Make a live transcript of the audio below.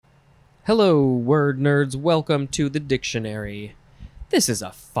Hello, word nerds. Welcome to the dictionary. This is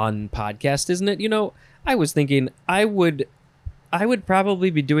a fun podcast, isn't it? I was thinking I would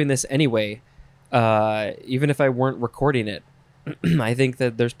probably be doing this anyway, even if I weren't recording it. I think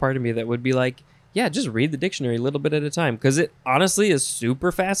that there's part of me that would be like, yeah, just read the dictionary a little bit at a time, because it honestly is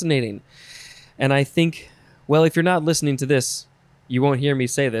super fascinating. And I think, well, if you're not listening to this, you won't hear me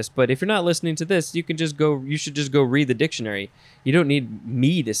say this, but if you're not listening to this, you should just go read the dictionary. You don't need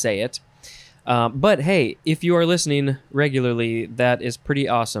me to say it. But hey, if you are listening regularly, that is pretty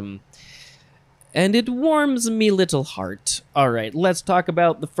awesome. And it warms me little heart. All right, let's talk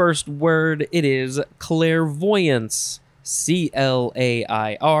about the first word. It is clairvoyance. CLAIRVOYANCE.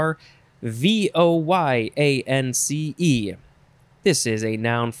 This is a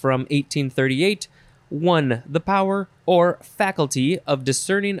noun from 1838. 1. The power or faculty of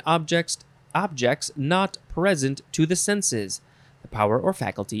discerning objects not present to the senses. The power or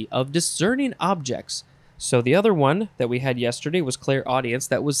faculty of discerning objects. So the other one that we had yesterday was clairaudience.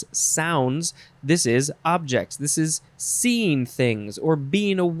 That was sounds. This is objects. This is seeing things or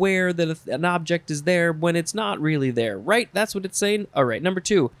being aware that an object is there when it's not really there, right? That's what it's saying. All right, number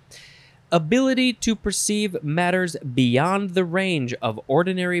 2. Ability to perceive matters beyond the range of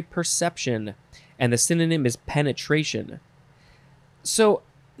ordinary perception. And the synonym is penetration. So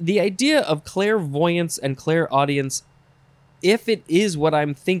the idea of clairvoyance and clairaudience, if it is what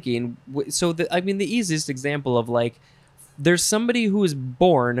I'm thinking, the easiest example of there's somebody who is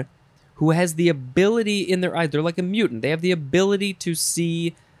born who has the ability in their eyes, they're like a mutant. They have the ability to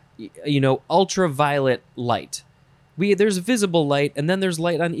see, ultraviolet light. There's visible light, and then there's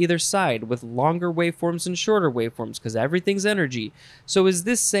light on either side with longer waveforms and shorter waveforms because everything's energy. So is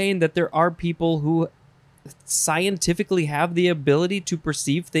this saying that there are people who scientifically have the ability to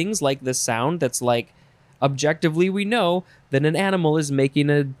perceive things like the sound that's objectively we know that an animal is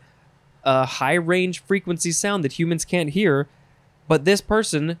making a high-range frequency sound that humans can't hear, but this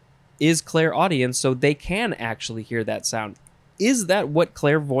person is clairaudience, so they can actually hear that sound. Is that what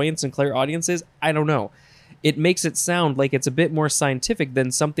clairvoyance and clairaudience is? I don't know. It makes it sound like it's a bit more scientific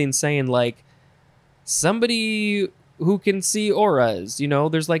than something saying somebody who can see auras.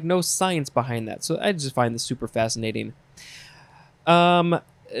 There's no science behind that. So I just find this super fascinating.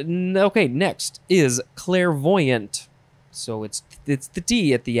 Okay, next is clairvoyant. So it's the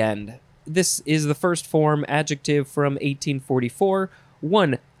T at the end. This is the first form adjective from 1844.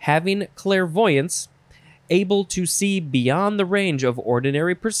 1. Having clairvoyance, able to see beyond the range of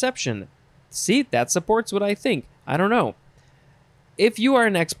ordinary perception. See, that supports what I think. I don't know. If you are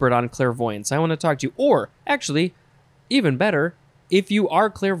an expert on clairvoyance, I want to talk to you. Or, actually, even better, if you are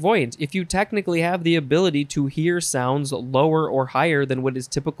clairvoyant, if you technically have the ability to hear sounds lower or higher than what is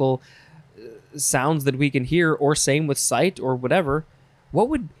typical sounds that we can hear, or same with sight or whatever,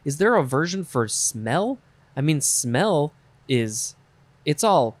 is there a version for smell? I mean, smell it's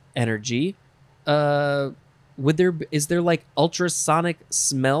all energy. Is there ultrasonic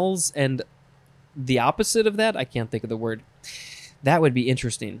smells and the opposite of that? I can't think of the word. That would be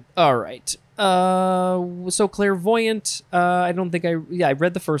interesting. All right. So clairvoyant, I read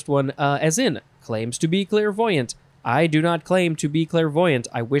the first one, as in, claims to be clairvoyant. I do not claim to be clairvoyant.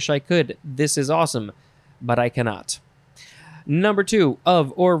 I wish I could. This is awesome, but I cannot. Number 2,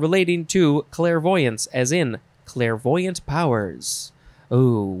 of or relating to clairvoyance, as in, clairvoyant powers.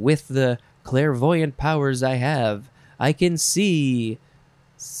 Oh, with the clairvoyant powers I have, I can see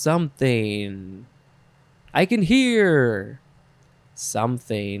something. I can hear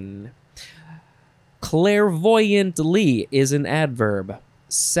something. Clairvoyantly is an adverb.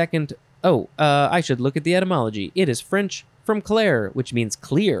 I should look at the etymology. It is French from clair, which means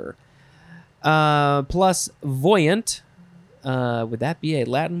clear. Plus voyant. Would that be a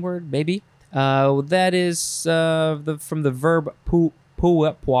Latin word? Maybe. That is from the verb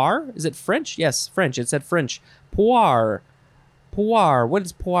poir. Is it French? Yes, French. It said French. Poir. Poir. What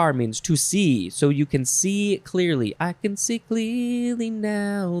does poir means? To see. So you can see clearly. I can see clearly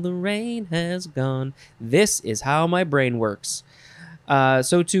now. The rain has gone. This is how my brain works.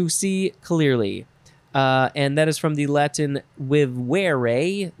 So to see clearly. And that is from the Latin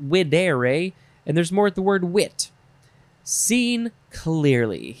videre. And there's more at the word wit. Seeing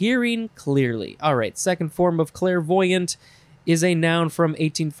clearly. Hearing clearly. All right. Second form of clairvoyant is a noun from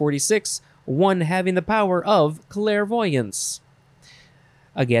 1846. 1 having the power of clairvoyance.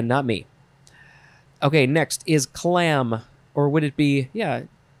 Again, not me. Okay, next is clam. Or would it be... Yeah,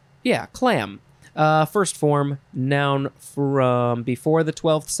 clam. First form, noun from before the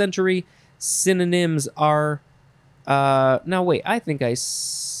 12th century. Synonyms are... Yeah,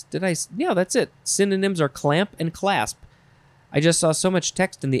 that's it. Synonyms are clamp and clasp. I just saw so much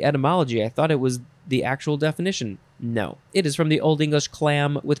text in the etymology, I thought it was the actual definition. No, it is from the Old English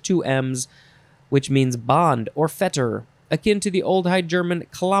clam with 2 M's, which means bond or fetter, akin to the Old High German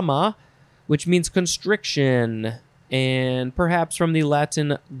klamma, which means constriction, and perhaps from the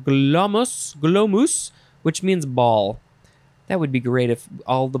Latin glomus, which means ball. That would be great if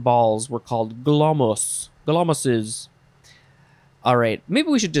all the balls were called glomuses. All right, maybe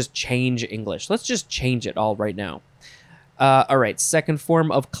we should just change English. Let's just change it all right now. All right, second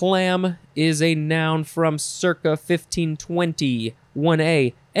form of clam is a noun from circa 1520.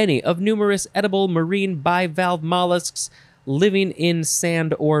 1a, any of numerous edible marine bivalve mollusks living in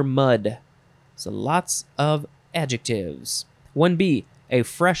sand or mud. So lots of adjectives. 1b, a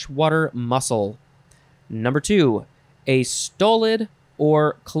freshwater mussel. Number 2, a stolid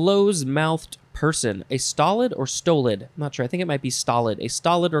or closed-mouthed person. A stolid or stolid? I'm not sure. I think it might be stolid. A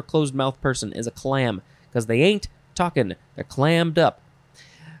stolid or closed-mouthed person is a clam because they ain't talking. They're clammed up.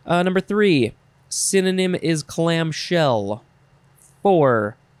 Number 3, synonym is clamshell.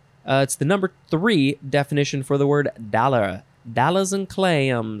 4, it's the number 3 definition for the word dollar. Dollars and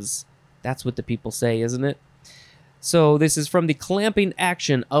clams. That's what the people say, isn't it? So this is from the clamping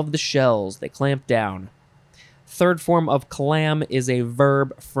action of the shells. They clamp down. Third form of clam is a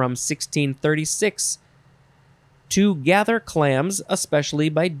verb from 1636. To gather clams, especially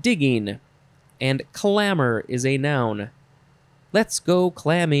by digging. And clamor is a noun. Let's go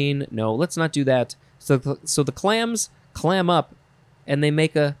clamming. No, let's not do that. So the clams clam up, and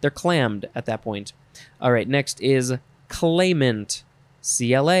they're clammed at that point. All right, next is claimant.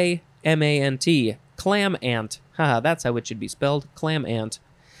 C-L-A-M-A-N-T. Clam ant. Haha, that's how it should be spelled. Clam ant.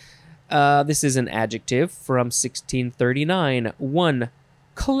 This is an adjective from 1639. 1,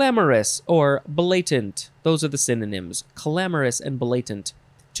 clamorous or blatant. Those are the synonyms. Clamorous and blatant.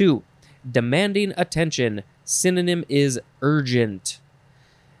 2, demanding attention. Synonym is urgent.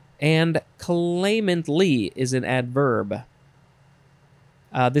 And claimantly is an adverb.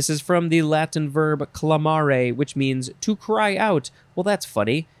 This is from the Latin verb clamare, which means to cry out. Well, that's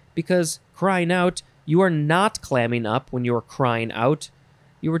funny, because crying out, you are not clamming up when you're crying out.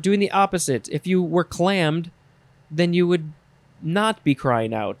 You are doing the opposite. If you were clammed, then you would not be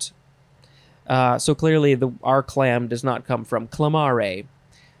crying out. So clearly, our clam does not come from clamare.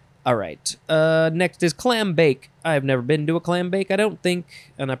 All right. Next is clam bake. I've never been to a clam bake, I don't think,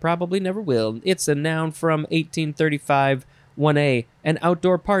 and I probably never will. It's a noun from 1835. 1a, an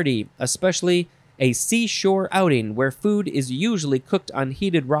outdoor party, especially a seashore outing where food is usually cooked on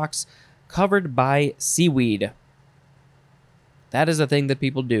heated rocks covered by seaweed. That is a thing that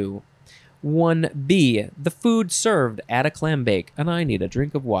people do. 1b, the food served at a clam bake, and I need a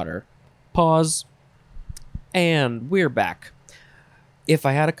drink of water. Pause. And we're back. If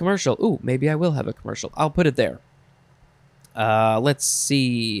I had a commercial, maybe I will have a commercial. I'll put it there. Let's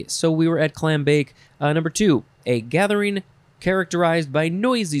see. So we were at clam bake. Number 2, a gathering characterized by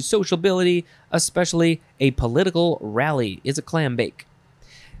noisy sociability, especially a political rally, is a clam bake.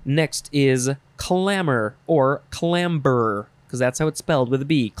 Next is clamor or clamber, because that's how it's spelled with a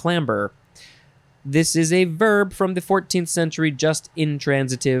B, clamber. This is a verb from the 14th century, just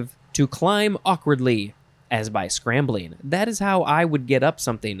intransitive, to climb awkwardly, as by scrambling. That is how I would get up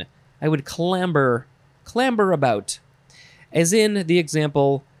something. I would clamber about. As in the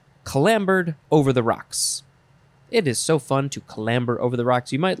example, clambered over the rocks. It is so fun to clamber over the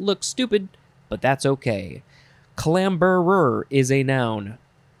rocks. You might look stupid, but that's okay. Clamberer is a noun.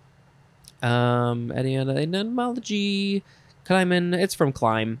 Etymology. Climbing. It's from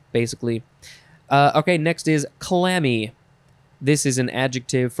climb, basically. Okay, next is clammy. This is an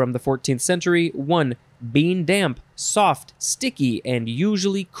adjective from the 14th century. 1, being damp, soft, sticky, and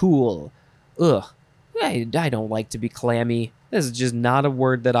usually cool. Ugh. I don't like to be clammy. This is just not a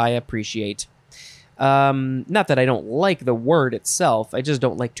word that I appreciate. Not that I don't like the word itself, I just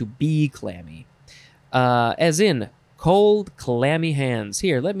don't like to be clammy. As in, cold, clammy hands.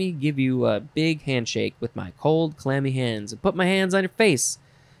 Here, let me give you a big handshake with my cold, clammy hands and put my hands on your face.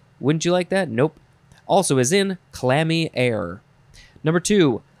 Wouldn't you like that? Nope. Also, as in, clammy air. Number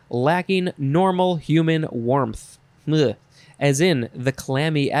 2, lacking normal human warmth. Ugh. As in, the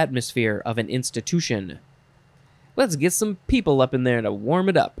clammy atmosphere of an institution. Let's get some people up in there to warm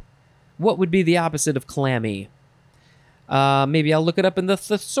it up. What would be the opposite of clammy? Maybe I'll look it up in the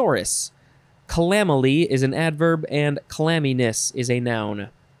thesaurus. Clammily is an adverb, and clamminess is a noun.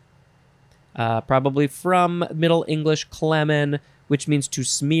 Probably from Middle English clammen, which means to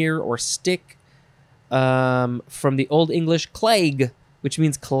smear or stick. From the Old English clegg, which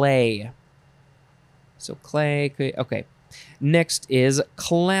means clay. So clay, okay. Next is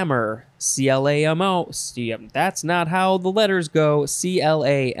clamor. C-L-A-M-O. That's not how the letters go.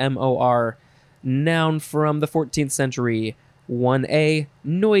 C-L-A-M-O-R. Noun from the 14th century. 1A,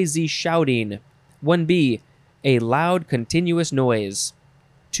 noisy shouting. 1B, a loud, continuous noise.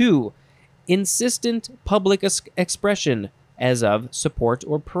 2, insistent public expression, as of support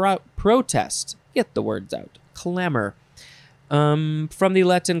or protest. Get the words out. Clamor. From the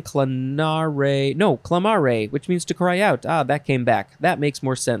Latin clamare, which means to cry out. That came back. That makes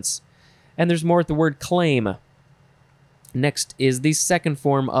more sense. And there's more at the word claim. Next is the second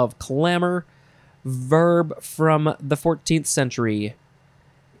form of clamor, verb from the 14th century.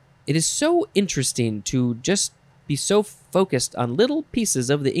 It is so interesting to just be so focused on little pieces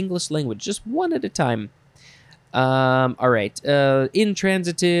of the English language, just one at a time. All right.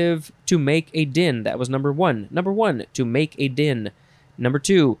 Intransitive, to make a din. That was number 1. Number 1, to make a din. Number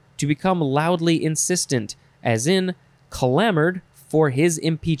 2, to become loudly insistent, as in clamored for his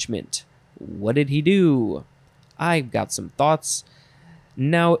impeachment. What did he do? I've got some thoughts.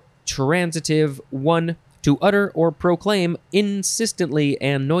 Now, transitive. 1, to utter or proclaim insistently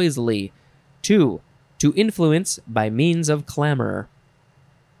and noisily. 2, to influence by means of clamor.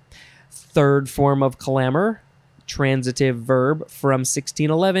 Third form of clamor, transitive verb from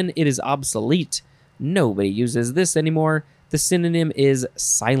 1611. It is obsolete. Nobody uses this anymore. The synonym is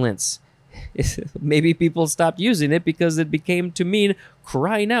silence. Maybe people stopped using it because it became to mean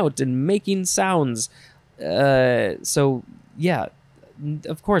crying out and making sounds. So, yeah,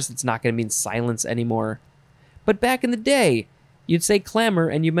 of course it's not going to mean silence anymore. But back in the day, you'd say clamor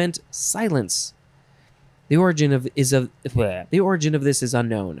and you meant silence. The origin of this is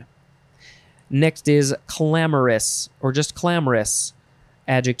unknown. Next is clamorous, or just clamorous.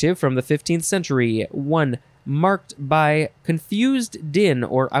 Adjective from the 15th century. 1, marked by confused din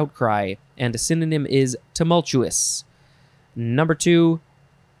or outcry, and a synonym is tumultuous. Number 2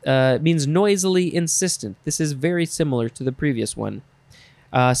 means noisily insistent. This is very similar to the previous one.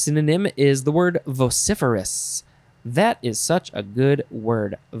 Synonym is the word vociferous. That is such a good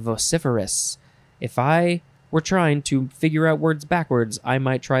word, vociferous. If I were trying to figure out words backwards, I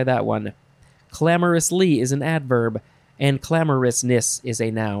might try that one. Clamorously is an adverb, and clamorousness is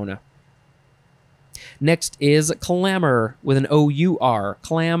a noun. Next is clamor with an O-U-R,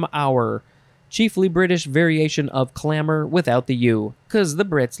 clam hour. Chiefly British variation of clamor without the U, because the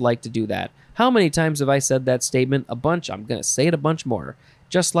Brits like to do that. How many times have I said that statement? A bunch. I'm going to say it a bunch more,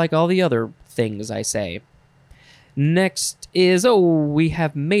 just like all the other things I say. Next is, we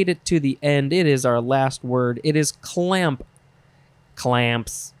have made it to the end. It is our last word. It is clamp.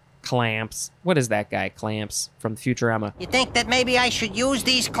 Clamps. What is that guy, Clamps, from Futurama? You think that maybe I should use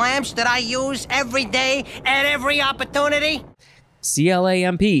these clamps that I use every day at every opportunity?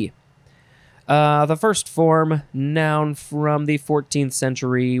 C-L-A-M-P. The first form, noun from the 14th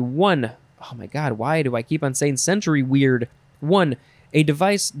century. 1. Oh my god, why do I keep on saying century weird? 1. A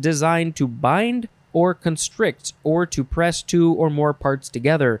device designed to bind or constrict or to press 2 or more parts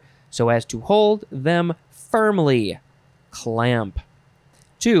together so as to hold them firmly. Clamp.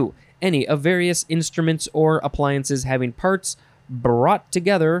 2. Any of various instruments or appliances having parts brought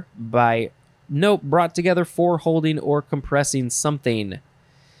together for holding or compressing something.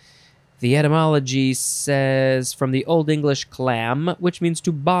 The etymology says from the Old English clam, which means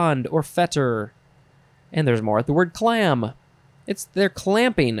to bond or fetter. And there's more at the word clam. They're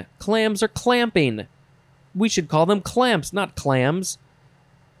clamping. Clams are clamping. We should call them clamps, not clams.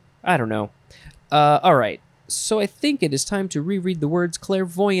 I don't know. All right. So I think it is time to reread the words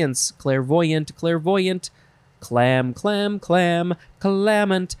clairvoyance, clairvoyant, clairvoyant, clam, clam, clam,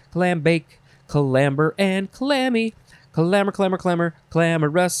 clamant, clambake, clamber, and clammy, clamor, clamor, clamor,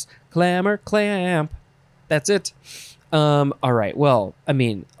 clamorous, clamor, clamp. That's it. All right. Well, I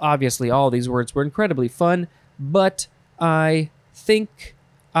mean, obviously all these words were incredibly fun, but I think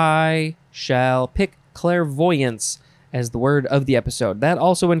I shall pick clairvoyance as the word of the episode. That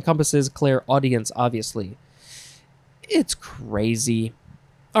also encompasses clairaudience, obviously. It's crazy.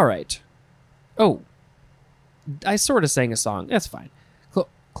 All right. Oh, I sort of sang a song. That's fine.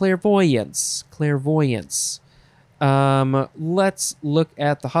 Clairvoyance. Let's look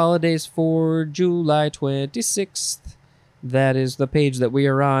at the holidays for July 26th. That is the page that we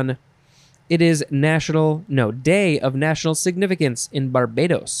are on. It is Day of National Significance in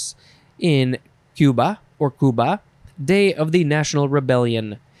Barbados. In Cuba, Day of the National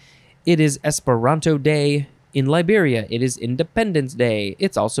Rebellion. It is Esperanto Day. In Liberia, it is Independence Day.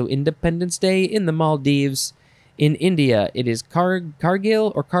 It's also Independence Day in the Maldives. In India, it is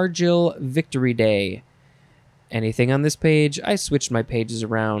Kargil Victory Day. Anything on this page? I switched my pages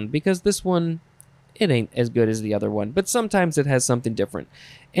around because this one it ain't as good as the other one, but sometimes it has something different.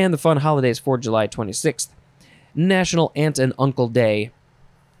 And the fun holidays for July 26th. National Aunt and Uncle Day.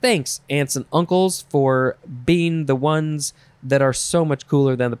 Thanks, aunts and uncles, for being the ones that are so much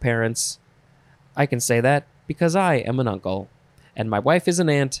cooler than the parents. I can say that because I am an uncle, and my wife is an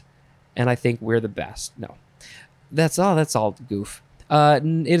aunt, and I think we're the best. No, that's all goof.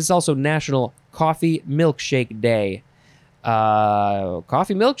 It is also National Coffee Milkshake Day.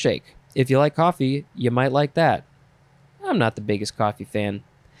 Coffee milkshake. If you like coffee, you might like that. I'm not the biggest coffee fan.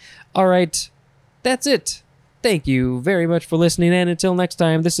 All right, that's it. Thank you very much for listening, and until next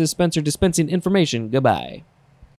time, this is Spencer dispensing information. Goodbye.